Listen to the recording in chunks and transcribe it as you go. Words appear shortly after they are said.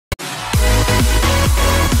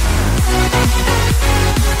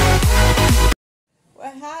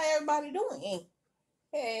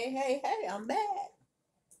Hey, I'm back.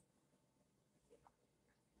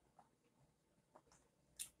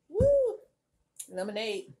 Woo!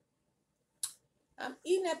 Lemonade. I'm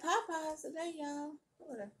eating at Popeyes today, y'all.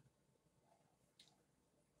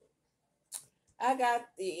 I got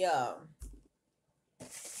the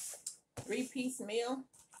 3-piece meal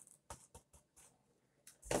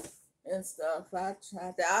and stuff. I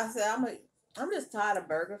tried that. I said I'm just tired of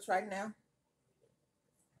burgers right now.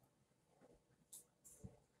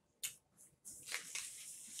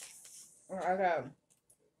 I got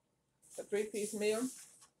a 3-piece meal.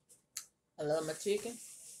 I love my chicken,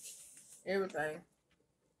 everything.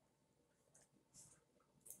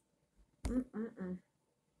 Mm-mm-mm.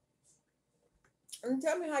 And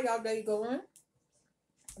tell me how y'all day going.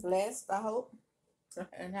 Blessed, I hope,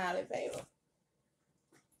 and highly favored.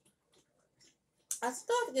 I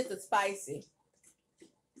started to get the spicy,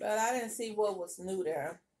 but I didn't see what was new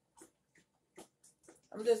there.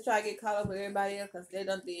 I'm just trying to get caught up with everybody else because they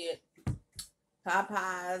done did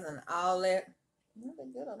Popeyes and all that. They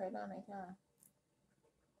good on that, don't they, kind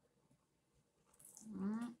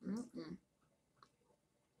Mm-mm-mm.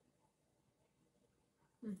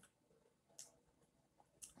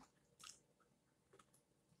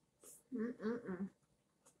 Mm-mm-mm.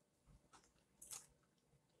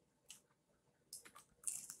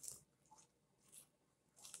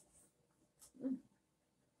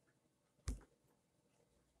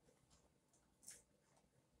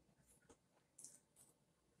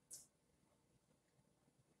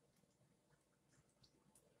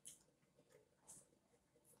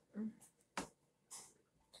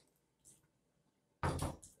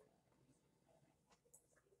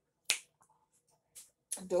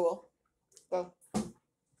 Door. Go.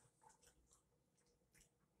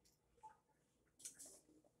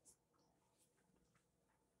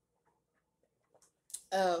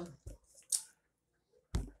 Um,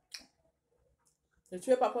 the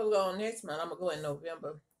trip I'm supposed to go on next month, I'm gonna go in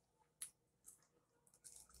November.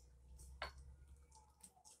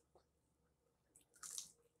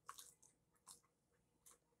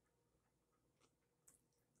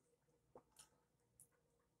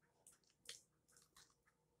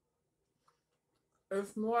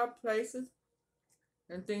 There's more places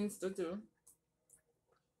and things to do.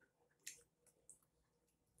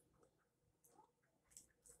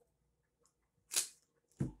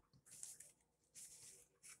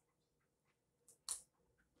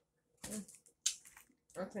 Mm,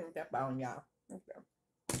 I cleaned that on y'all.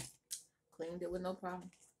 Okay. Cleaned it with no problem.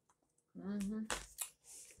 Mm-hmm.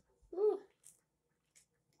 Ooh.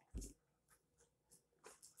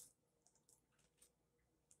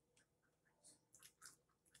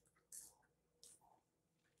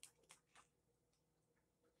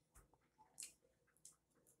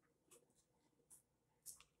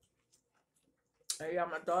 Hey, y'all,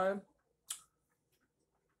 my daughter,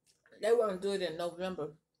 they want to do it in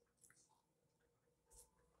November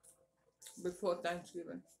before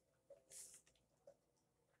Thanksgiving.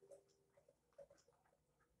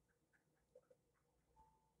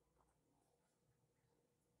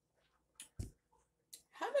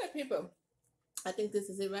 How many people, I think this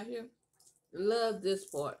is it right here, love this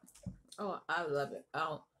part? Oh, I love it.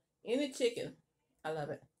 Oh, any chicken, I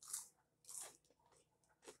love it.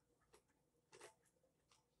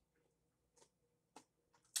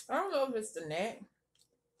 I don't know if it's the neck.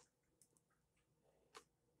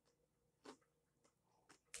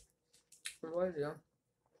 What is it?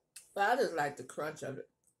 But I just like the crunch of it.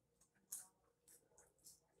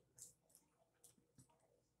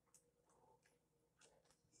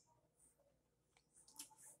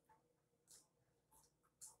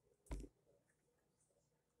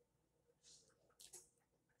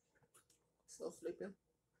 So sleepy.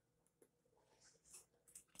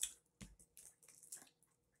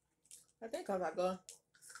 I think cause I go.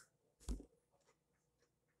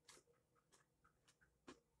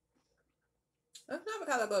 It's not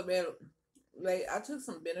because I go to bed late. I took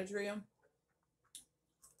some Benadryl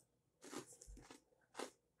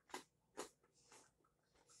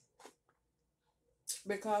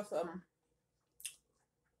because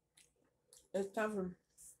it's time for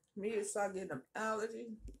me to start getting an allergy.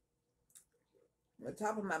 The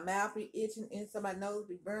top of my mouth be itching, inside my nose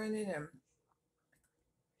be burning, and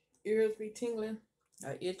ears be tingling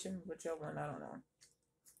or itching, whichever one I don't know.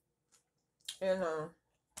 And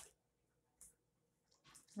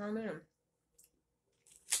I mean,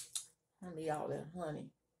 I need all that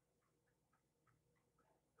honey.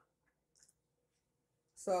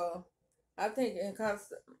 So I think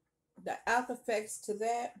because the after effects to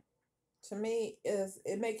that to me is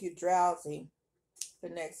it make you drowsy the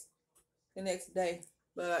next the next day.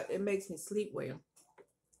 but it makes me sleep well.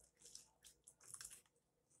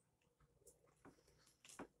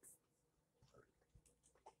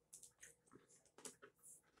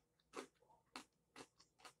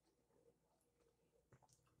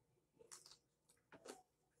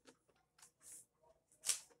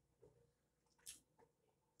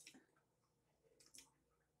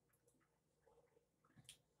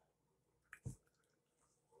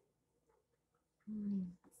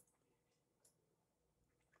 Mm,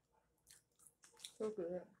 so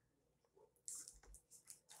good.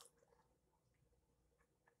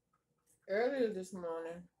 Earlier this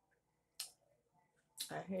morning,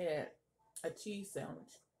 I had a cheese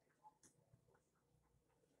sandwich.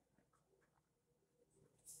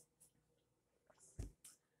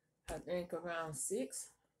 I think around 6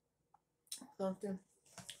 something.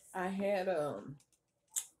 I had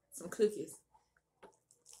some cookies.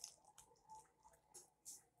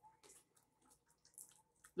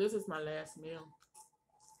 This is my last meal.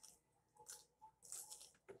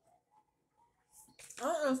 I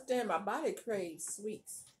don't understand. My body craves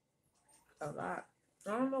sweets a lot.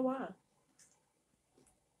 I don't know why.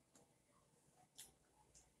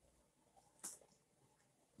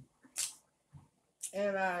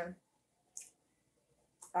 And I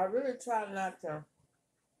really try not to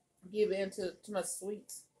give in to too much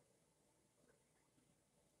sweets.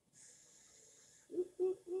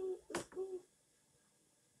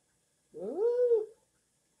 Ooh,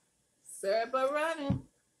 syrup are running.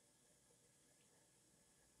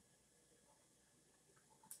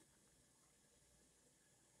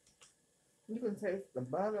 You can taste the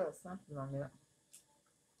butter or something on there.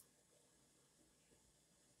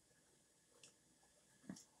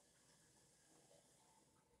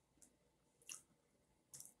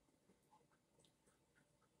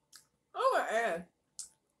 Oh, and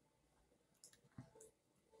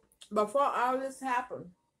before all this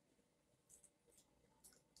happened,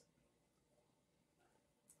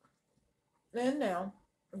 and now,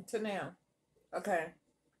 to now, okay,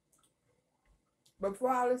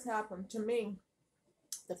 before all this happened, to me,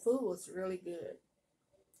 the food was really good.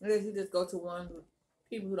 Unless you just go to one with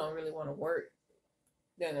people who don't really want to work,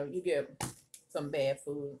 then you get some bad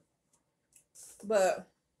food. But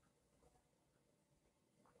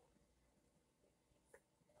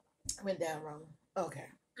I went down wrong. Okay.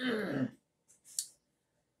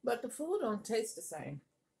 But the food don't taste the same.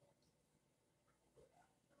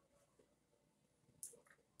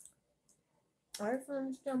 I don't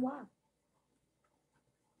understand why.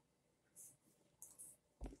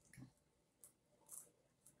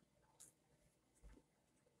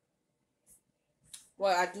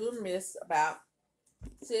 What I do miss about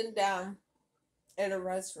sitting down at a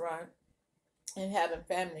restaurant and having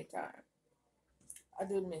family time. I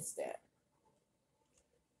do miss that.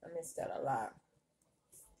 I miss that a lot.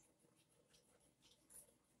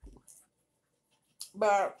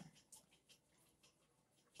 But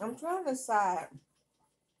I'm trying to decide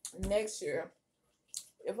next year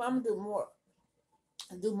if I'm gonna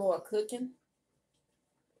do more cooking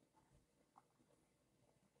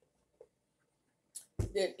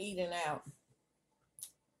than eating out.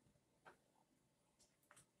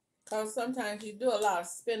 Cause sometimes you do a lot of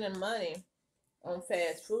spending money on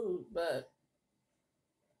fast food, but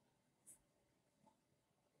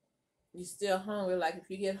you still hungry. Like if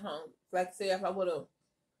you get hungry, like say if I would have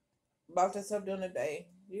bought this up during the day,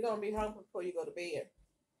 you're gonna be hungry before you go to bed.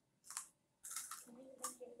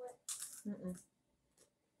 Mm-mm.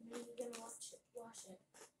 When are you gonna wash it?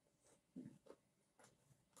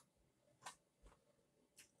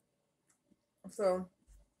 So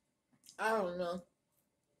I don't know.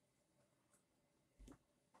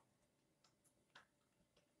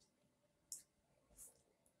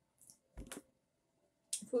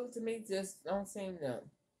 Food to me just don't seem to.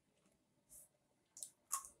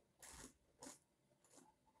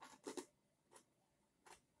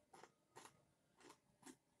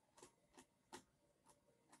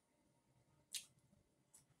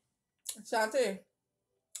 Shantae,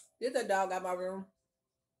 get the dog out my room.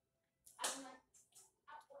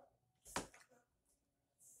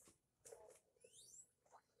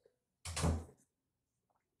 Do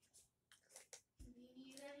you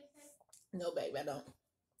need anything? No, baby, I don't.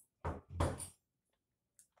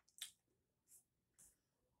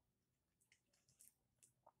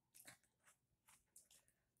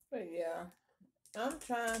 But yeah, I'm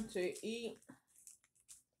trying to eat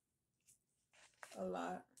a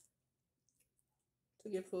lot to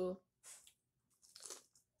get full.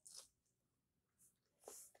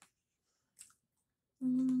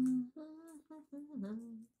 Mm-hmm.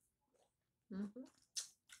 Mm-hmm.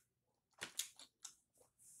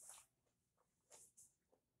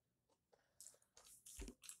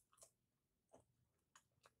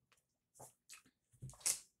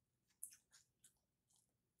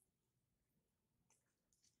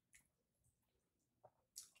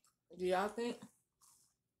 Do y'all think?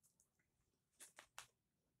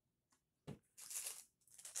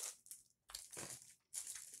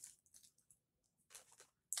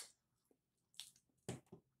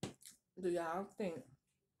 Do y'all think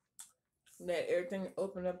that everything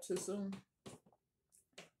opened up too soon?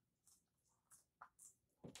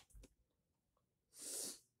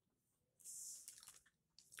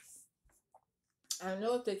 I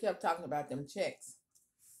know if they kept talking about them checks,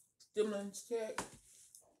 stimulus check,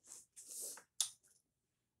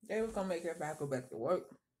 they were gonna make everybody go back to work.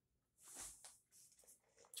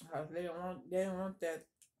 Because they don't want that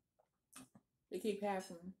to keep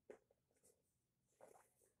happening.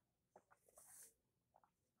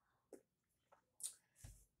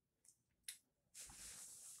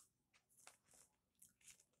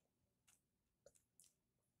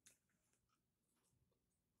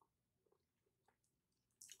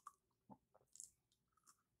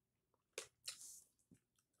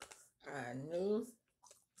 I knew.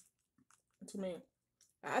 To me,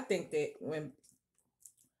 I think that when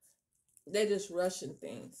they're just rushing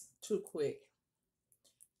things too quick,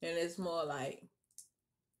 and it's more like,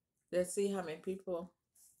 let's see how many people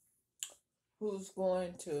who's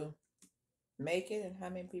going to make it and how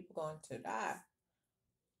many people going to die.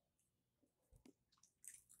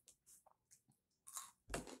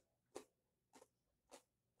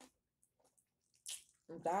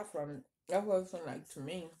 Die from it. That's what it seemed like to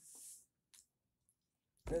me.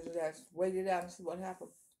 Just wait it out and see what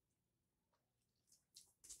happens.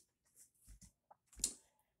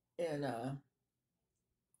 And I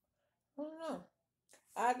don't know.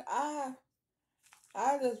 I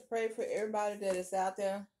I just pray for everybody that is out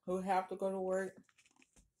there who have to go to work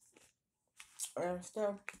and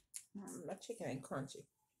stuff. My chicken ain't crunchy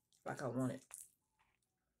like I want it.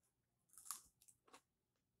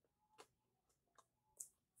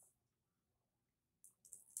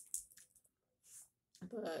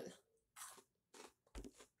 But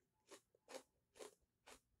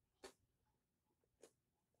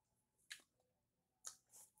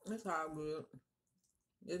it's all good.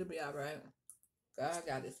 It'll be all right. God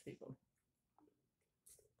got his people.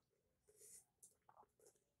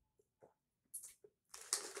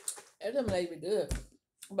 And them lemonade be good.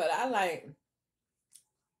 But I like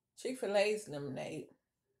Chick-fil-A's lemonade.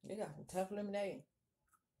 They got some tough lemonade.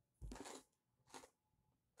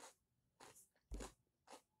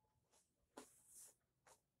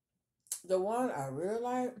 The one I really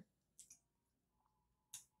like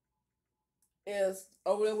is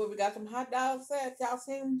over there where we got some hot dogs at. Y'all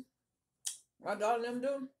seen my daughter and them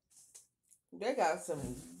do? They got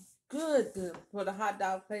some good for the hot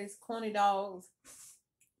dog place. Corny dogs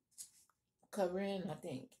covering, I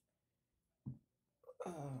think.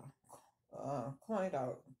 Corny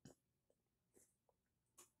dog.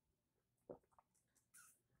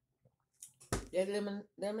 That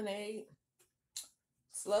lemonade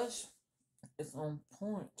slush is on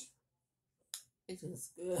point. It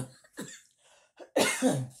is good.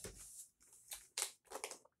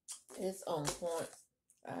 It's on point.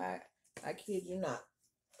 I kid you not.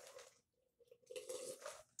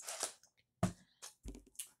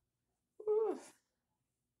 Whew.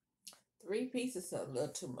 3 pieces are a little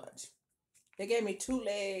too much. They gave me 2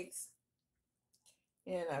 legs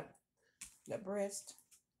and the breast.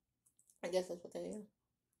 I guess that's what they is.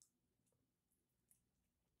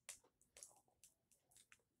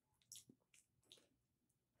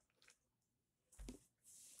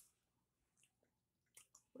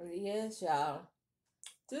 But yes, y'all.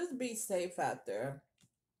 Just be safe out there.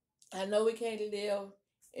 I know we can't live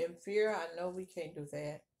in fear. I know we can't do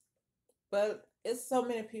that. But it's so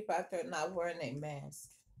many people out there not wearing a mask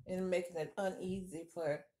and making it uneasy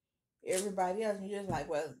for everybody else. And you're just like,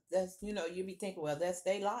 well, that's, you be thinking, well, that's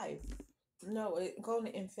their life. No, it's going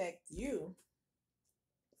to infect you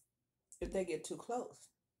if they get too close.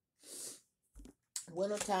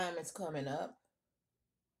 Winter time is coming up.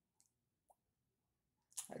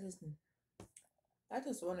 I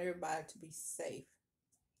just want everybody to be safe.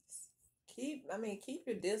 Keep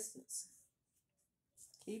your distance.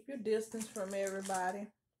 Keep your distance from everybody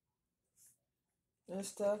and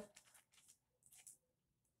stuff.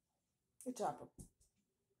 Good job.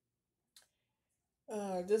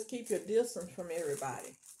 Just keep your distance from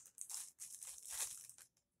everybody.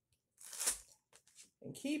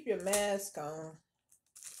 And keep your mask on.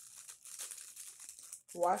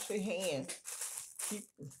 Wash your hands. Keep.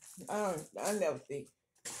 I never think.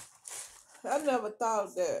 I never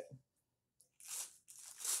thought that.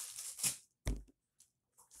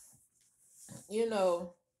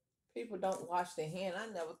 People don't wash their hand. I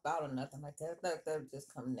never thought of nothing like that. I thought that would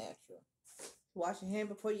just come natural. Wash your hand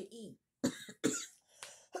before you eat.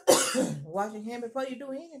 Wash your hand before you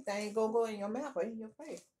do anything. Go in your mouth or in your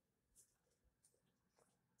face.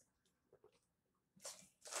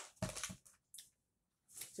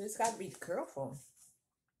 Just gotta be careful.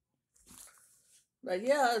 But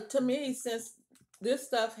yeah, to me, since this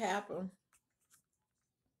stuff happened,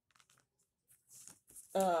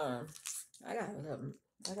 um, I got a little,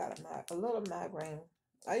 a little migraine.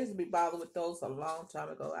 I used to be bothered with those a long time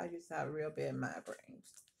ago. I used to have real bad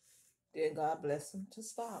migraines. Then God bless them to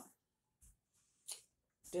stop.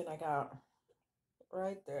 Then I got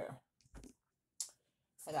right there.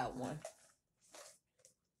 I got one.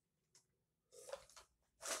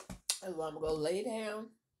 And I'm gonna go lay down,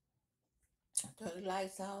 turn the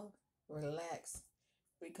lights off, relax.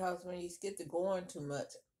 Because when you get to going too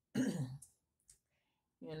much,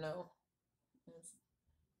 you know,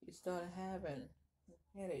 you start having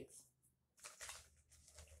headaches.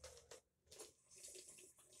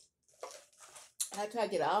 I try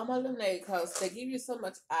to get all my lemonade because they give you so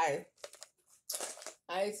much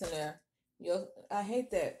ice in there. I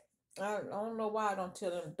hate that. I don't know why I don't tell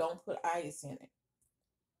them don't put ice in it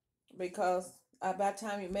because by the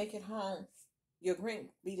time you make it home, your drink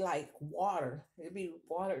be like water. It be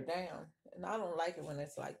watered down, and I don't like it when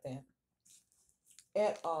it's like that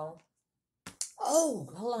at all. Oh,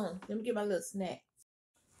 hold on. Let me get my little snack.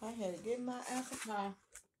 I had to get my apple pie.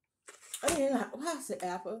 I mean, why is it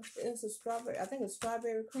apple? It's a strawberry. I think it's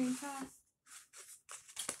strawberry cream pie.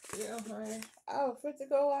 Yeah, honey. I was fit to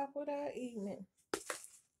go off without eating it.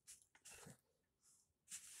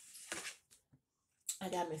 I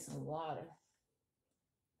got me some water.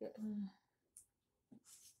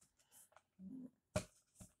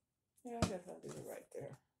 Yeah, I guess I'll do it right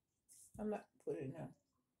there. I'm not putting it in.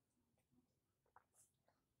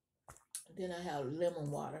 Then I have lemon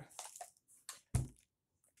water.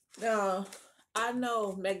 Now, I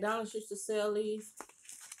know McDonald's used to sell these,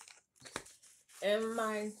 and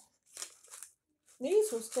my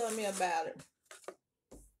niece was telling me about it.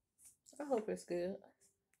 I hope it's good.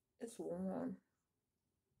 It's warm.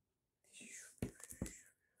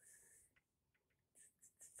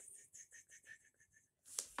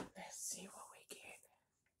 Let's see what we get.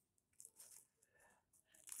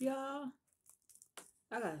 Y'all,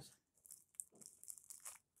 I got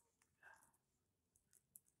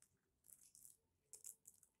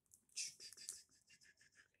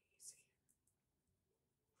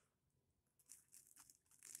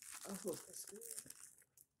I hope it's good.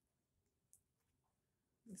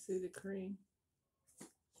 You see the cream?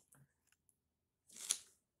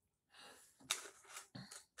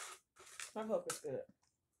 I hope it's good.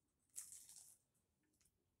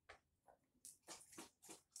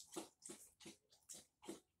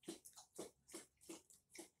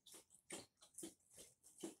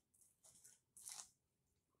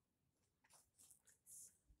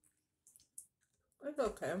 It's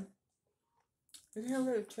okay. You can't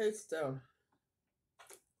really taste the.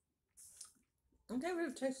 You can't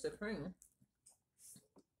really taste the cream.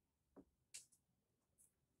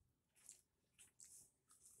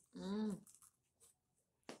 Mm.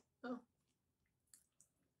 Oh,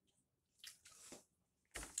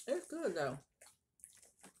 it's good though.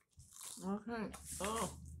 Okay.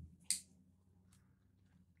 Oh,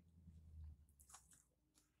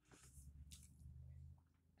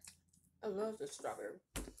 I love the strawberry.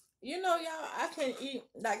 You know, y'all, I can't eat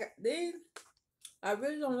like these. I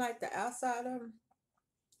really don't like the outside of them.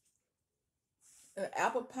 The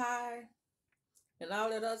apple pie and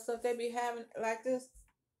all that other stuff they be having like this.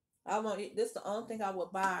 I won't eat. This is the only thing I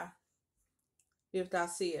would buy if I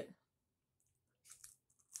see it.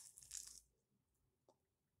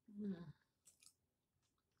 Mm.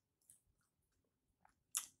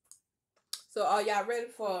 So, are y'all ready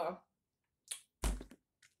for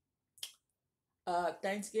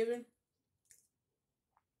Thanksgiving?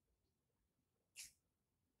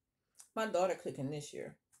 My daughter cooking this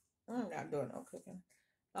year. I'm not doing no cooking.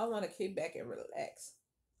 I want to keep back and relax.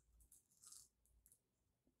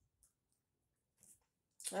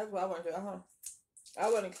 That's what I want to do. I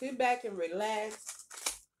want to keep back and relax.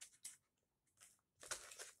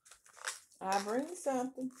 I bring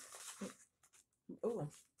something. Ooh.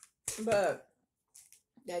 But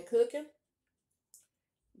that cooking,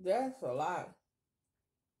 that's a lot.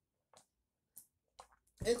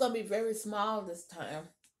 It's gonna be very small this time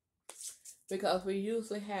because we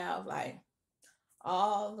usually have like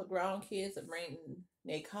all the grown kids that bring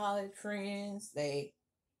their college friends, their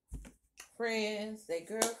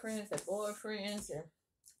girlfriends, their boyfriends, and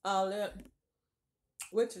all that,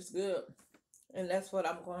 which is good. And that's what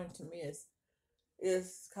I'm going to miss.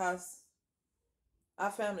 Is because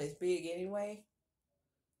our family is big anyway,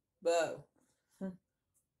 but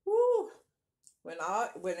Woo! When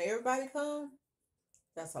everybody come,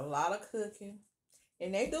 that's a lot of cooking,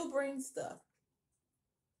 and they do bring stuff.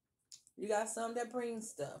 You got some that bring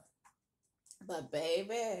stuff, but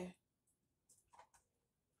baby,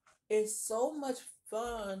 it's so much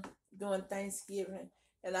fun doing Thanksgiving,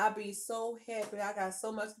 and I be so happy. I got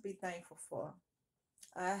so much to be thankful for.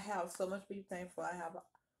 I have so much to be thankful. I have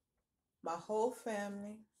my whole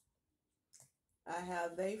family. I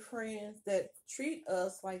have they friends that treat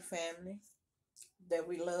us like family that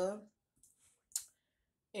we love,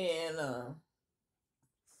 and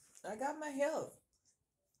I got my health.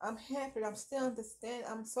 I'm happy. I'm still understand.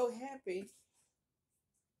 I'm so happy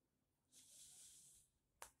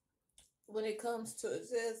when it comes to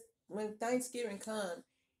just when Thanksgiving comes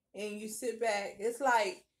and you sit back. It's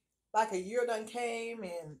like a year done came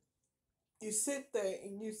and you sit there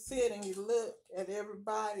and you sit and you look at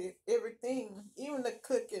everybody, everything, even the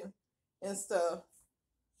cooking and stuff.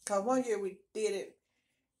 Cause one year we did it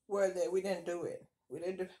where that we didn't do it. We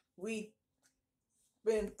didn't. We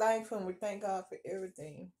been thankful and we thank God for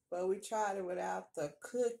everything. But we tried it without the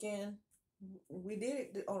cooking. We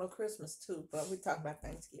did it on a Christmas too, but we talk about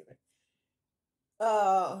Thanksgiving.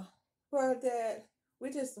 Uh, for that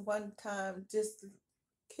we just one time just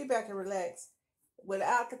kick back and relax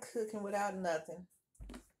without the cooking, without nothing,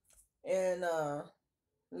 and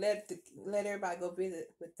let everybody go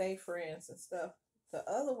visit with their friends and stuff the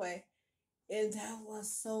other way. And that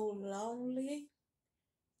was so lonely.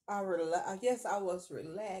 I guess I was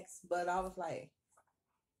relaxed, but I was like,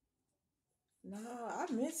 no,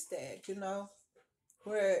 I missed that,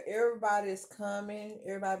 where everybody's coming,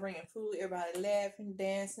 everybody bringing food, everybody laughing,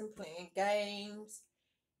 dancing, playing games,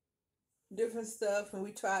 different stuff, and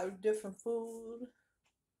we try different food.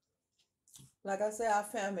 Like I said, our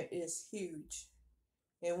family is huge,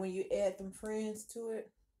 and when you add them friends to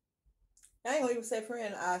it, I ain't gonna even say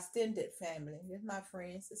friend, our extended family. It's not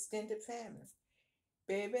friends, extended family,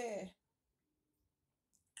 baby,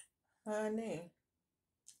 honey.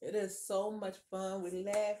 It is so much fun. We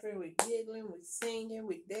laughing, we giggling, we singing,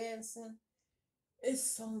 we dancing.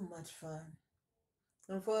 It's so much fun.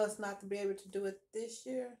 And for us not to be able to do it this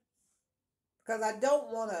year, because I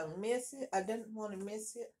don't want to miss it. I didn't want to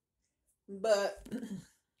miss it, but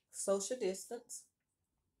social distance.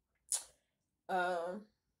 Um,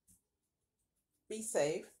 be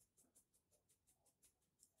safe.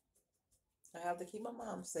 I have to keep my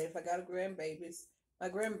mom safe. I got a grandbabies. My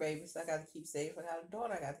grandbabies, I got to keep safe. I got a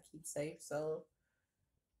daughter, I got to keep safe. So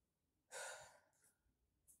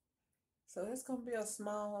it's gonna be a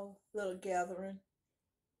small little gathering.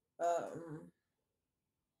 Um,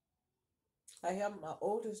 I have my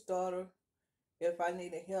oldest daughter. If I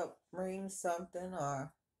needed help bring something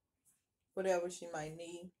or whatever she might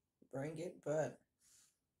need, bring it. But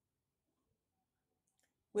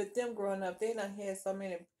with them growing up, they done had so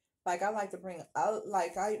many. Like I like to bring,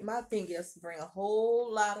 my thing is to bring a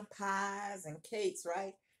whole lot of pies and cakes,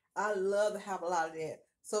 right? I love to have a lot of that.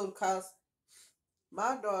 So because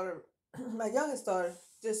my daughter, my youngest daughter,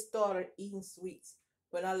 just started eating sweets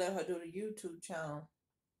when I let her do the YouTube channel,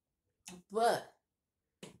 but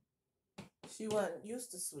she wasn't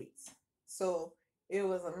used to sweets, so it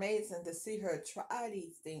was amazing to see her try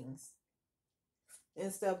these things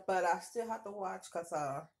and stuff. But I still have to watch because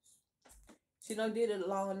she done did it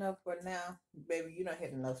long enough. But now, baby, you don't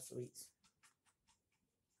had enough sweets.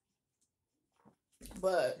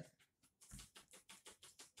 But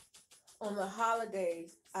on the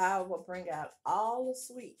holidays, I will bring out all the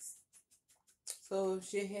sweets. So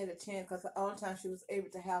she had a chance because the only time she was able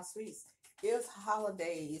to have sweets is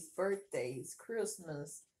holidays, birthdays,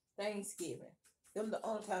 Christmas, Thanksgiving. Them the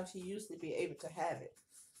only time she usually be able to have it.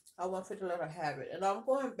 I want to let her have it. And I'm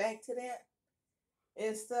going back to that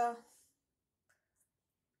and stuff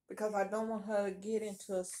because I don't want her to get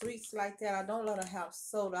into sweets like that. I don't let her have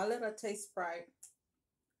soda. I let her taste Sprite.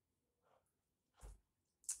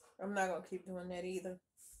 I'm not going to keep doing that either.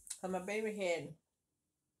 Because my baby had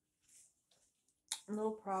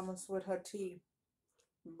no problems with her teeth.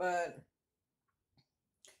 But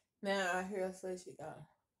now I hear her say she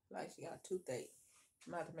got toothache.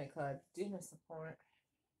 I'm about to make her a dentist appointment.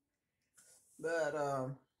 But,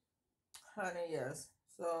 honey, yes.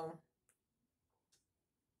 So,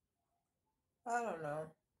 I don't know.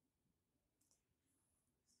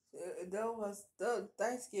 That was the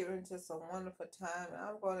Thanksgiving just a wonderful time.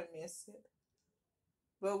 I'm going to miss it.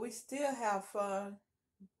 But we still have fun,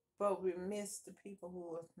 but we miss the people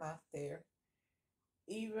who was not there.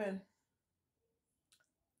 Even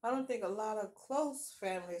I don't think a lot of close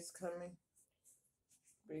families coming.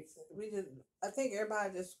 We just I think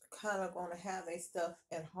everybody just kind of gonna have their stuff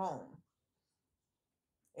at home.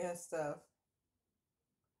 and stuff.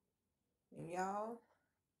 And y'all,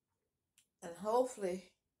 and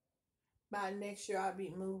hopefully by next year I'll be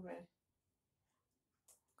moving.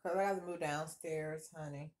 Cause I got to move downstairs,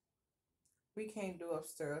 honey. We can't do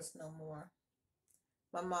upstairs no more.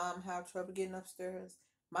 My mom have trouble getting upstairs.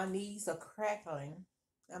 My knees are crackling.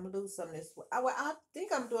 I'm gonna lose some of this. I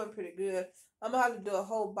think I'm doing pretty good. I'm gonna have to do a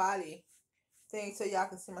whole body thing so y'all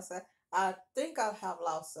can see myself. I think I have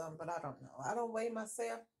lost some, but I don't know. I don't weigh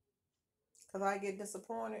myself because I get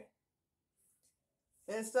disappointed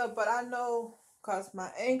and stuff. But I know because my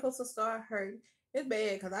ankles will start hurting. It's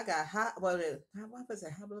bad because I got high. Well, what was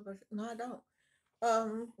it? High blood pressure? No, I don't.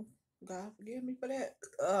 Um, God forgive me for that.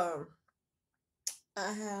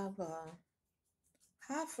 I have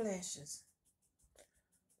hot flashes.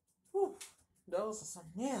 Whew, those are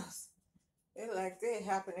something else. It like that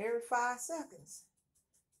happen every 5 seconds.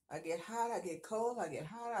 I get hot, I get cold, I get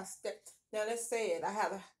hot, I step. Now let's say it. I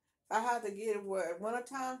have to get it where at winter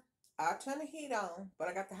time I turn the heat on, but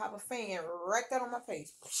I got to have a fan right there on my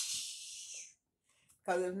face.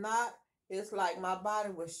 Cause if not, it's like my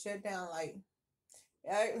body will shut down. Like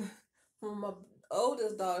when my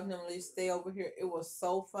oldest daughter normally stay over here, it was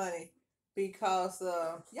so funny because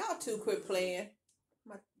y'all two quit playing.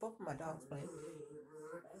 Both of my dogs playing.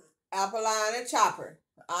 Apple and Chopper.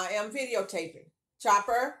 I am videotaping.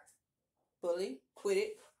 Chopper, bully, quit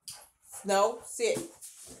it. No, sit.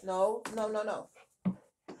 No, no, no, no.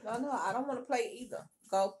 No, no, I don't want to play either.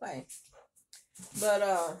 Go play. But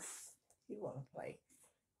you want to play.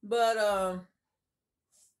 But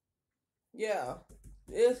yeah.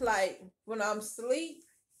 It's like when I'm asleep,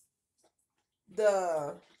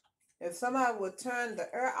 the if somebody would turn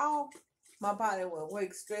the air off, my body will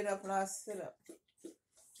wake straight up and I sit up.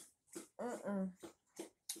 Mm-mm.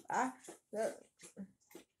 I that,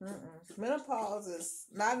 Menopause is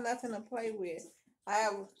not nothing to play with. I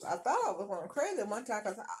thought I was going crazy one time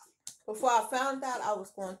because before I found out I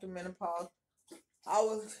was going through menopause, I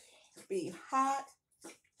would be hot,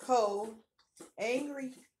 cold,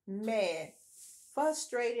 angry, mad,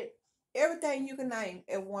 frustrated, everything you can name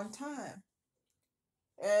at one time.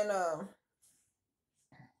 And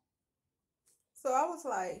so I was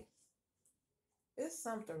like, "It's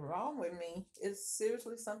something wrong with me. It's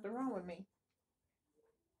seriously something wrong with me."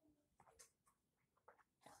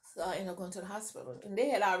 So I ended up going to the hospital, and they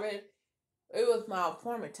had already. It was my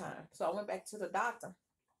appointment time, so I went back to the doctor,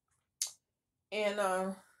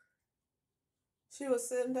 and she was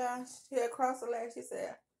sitting down. She had crossed her legs. She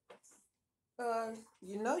said,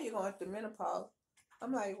 you know you're going through menopause."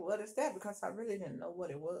 I'm like, "What is that?" Because I really didn't know what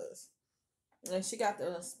it was. And she got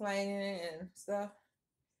to explaining it and stuff.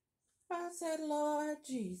 I said, "Lord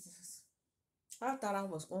Jesus." I thought I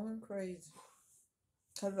was going crazy.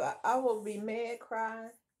 Because I will be mad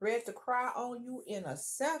crying, ready to cry on you in a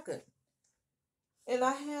second. And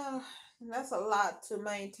and that's a lot to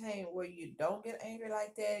maintain where you don't get angry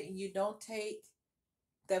like that and you don't take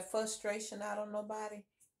that frustration out on nobody.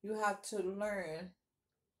 You have to learn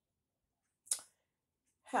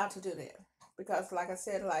how to do that. Because, like I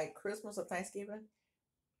said, like Christmas or Thanksgiving,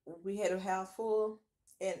 we had a house full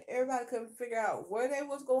and everybody couldn't figure out where they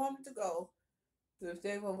was going to go. If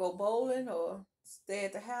they were going to go bowling or stay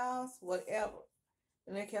at the house, whatever.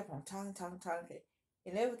 And they kept on talking, talking, talking.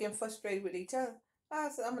 And they were getting frustrated with each other. I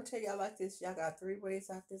said, "I'm going to tell y'all like this. Y'all got 3 ways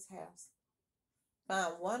out this house.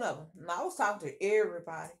 Find one of them." And I was talking to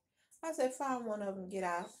everybody. I said, "Find one of them, get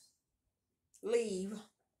out, leave.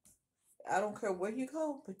 I don't care where you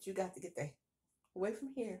go, but you got to get there. Away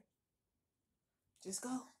from here. Just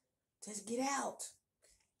go. Just get out."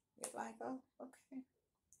 It's like, "Oh, okay.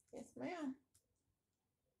 Yes, ma'am."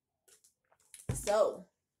 So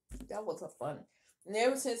that was a fun. And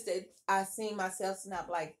ever since that I seen myself snap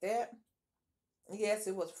like that, yes,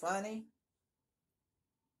 it was funny,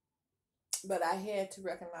 but I had to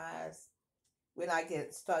recognize when I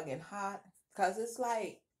start getting hot, because it's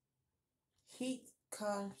like heat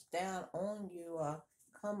comes down on you or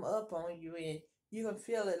come up on you, and you can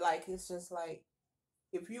feel it. Like it's just like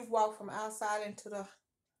if you walk from outside into the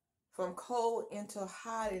from cold into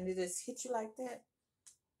hot and it just hit you like that.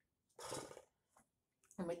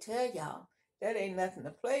 Let me tell y'all, that ain't nothing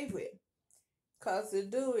to play with. Cause to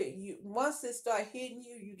do it, you once it start hitting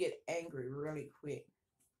you, you get angry really quick.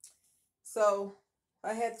 So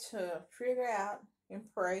I had to figure out and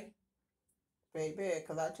pray, baby,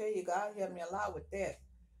 because I tell you, God helped me a lot with that.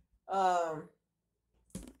 Um,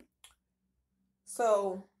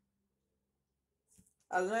 so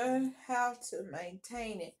I learned how to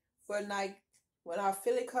maintain it. For night, when I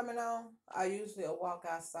feel it coming on, I usually will walk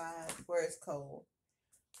outside where it's cold,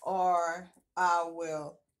 or I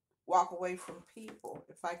will walk away from people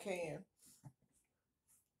if I can.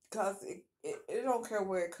 Because it don't care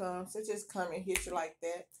where it comes. It just come and hit you like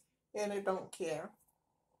that. And it don't care.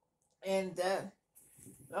 And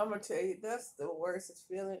I'm going to tell you, that's the worst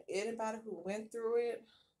feeling. Anybody who went through it,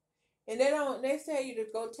 and they tell you to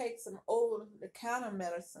go take some over the counter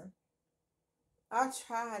medicine. I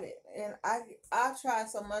tried it, and I tried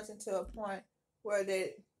so much until a point where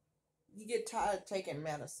that you get tired of taking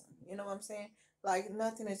medicine. You know what I'm saying? Like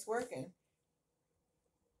nothing is working.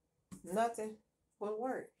 Nothing will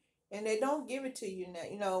work, and they don't give it to you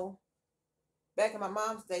now. Back in my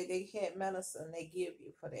mom's day, they had medicine they give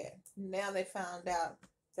you for that. Now they found out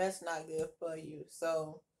that's not good for you,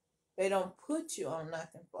 so they don't put you on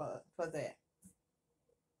nothing for that.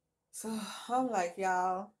 So I'm like,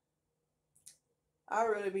 y'all, I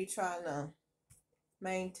really be trying to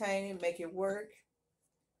maintain it, make it work.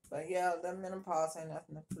 But yeah, the menopause ain't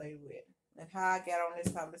nothing to play with. And how I got on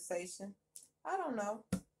this conversation, I don't know.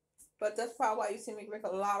 But that's probably why you see me drink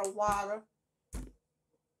a lot of water.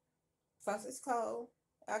 Because it's cold.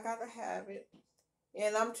 I gotta have it.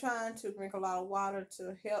 And I'm trying to drink a lot of water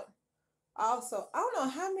to help. Also, I don't know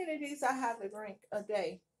how many of these I have to drink a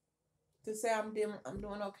day to say I'm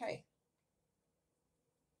doing okay.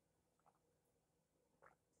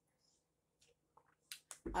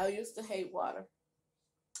 I used to hate water.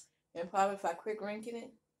 And probably if I quit drinking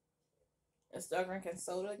it and start drinking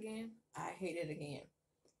soda again, I hate it again.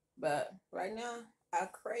 But right now, I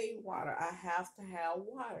crave water. I have to have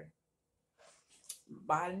water.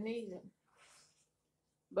 Body needs it.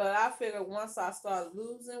 But I figure once I start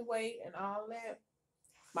losing weight and all that,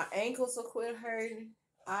 my ankles will quit hurting.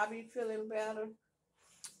 I'll be feeling better,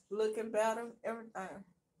 looking better, everything.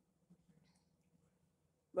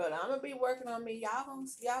 But I'm gonna be working on me. Y'all gonna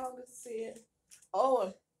get to see it. Oh,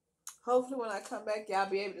 and hopefully when I come back, y'all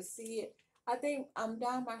be able to see it. I think I'm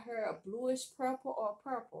dyeing my hair a bluish purple or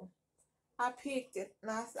purple. I picked it, and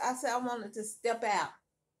I said I wanted to step out,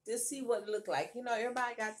 just see what it looked like.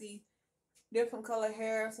 Everybody got these different color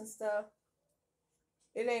hairs and stuff.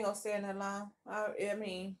 It ain't gonna stay in that long. I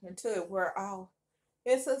mean, until it wear off.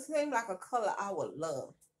 It's a seem like a color I would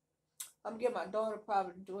love. I'm gonna get my daughter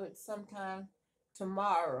probably to do it sometime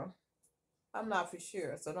tomorrow. I'm not for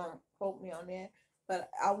sure, so don't quote me on that. But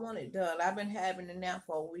I want it done. I've been having it now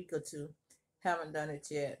for a week or two. Haven't done it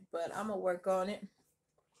yet, but I'm gonna work on it.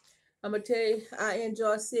 I'm gonna tell you, I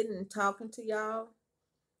enjoy sitting and talking to y'all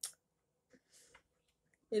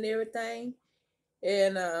and everything.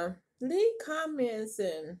 And leave comments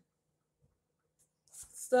and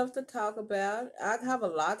stuff to talk about. I have a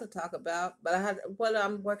lot to talk about, but what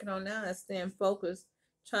I'm working on now is staying focused,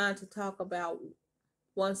 trying to talk about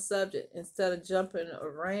one subject instead of jumping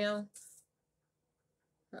around.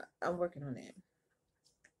 I'm working on that.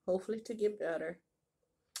 Hopefully to get better.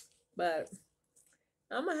 But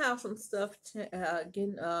I'm gonna have some stuff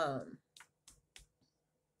getting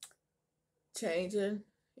changing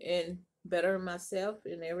and better myself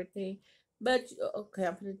and everything. But okay,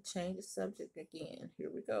 I'm gonna change the subject again.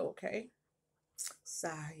 Here we go. Okay.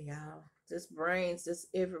 Sorry, y'all. This brain's just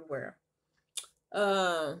everywhere.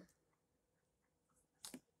 Um,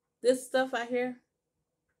 this stuff I hear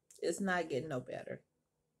is not getting no better.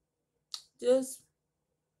 Just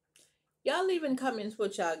y'all leave in comments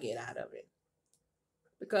what y'all get out of it.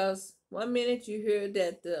 Because one minute you hear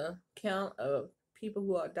that the count of people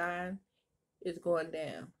who are dying is going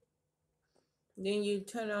down. Then you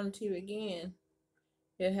turn on the TV again,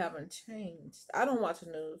 it haven't changed. I don't watch the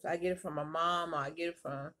news. I get it from my mom or I get it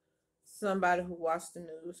from somebody who watched the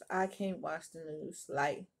news. I can't watch the news.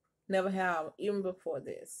 Like never have, even before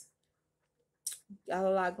this. Got a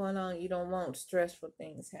lot going on. You don't want stressful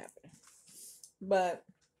things happening. But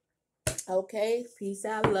okay, peace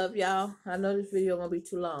out. Love y'all. I know this video gonna be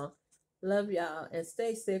too long. Love y'all and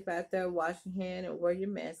stay safe out there. Wash your hand and wear your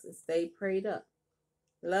mask and stay prayed up.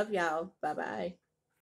 Love y'all. Bye bye.